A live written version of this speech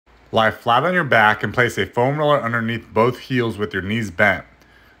Lie flat on your back and place a foam roller underneath both heels with your knees bent.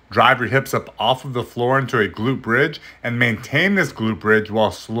 Drive your hips up off of the floor into a glute bridge and maintain this glute bridge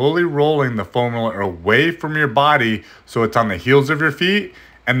while slowly rolling the foam roller away from your body so it's on the heels of your feet,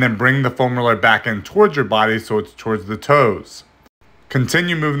 and then bring the foam roller back in towards your body so it's towards the toes.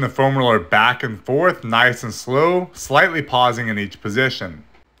 Continue moving the foam roller back and forth nice and slow, slightly pausing in each position.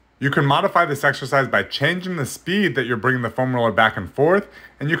 You can modify this exercise by changing the speed that you're bringing the foam roller back and forth,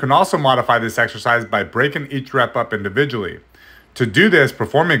 and you can also modify this exercise by breaking each rep up individually. To do this,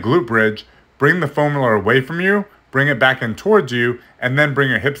 perform a glute bridge, bring the foam roller away from you, bring it back in towards you, and then bring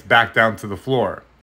your hips back down to the floor.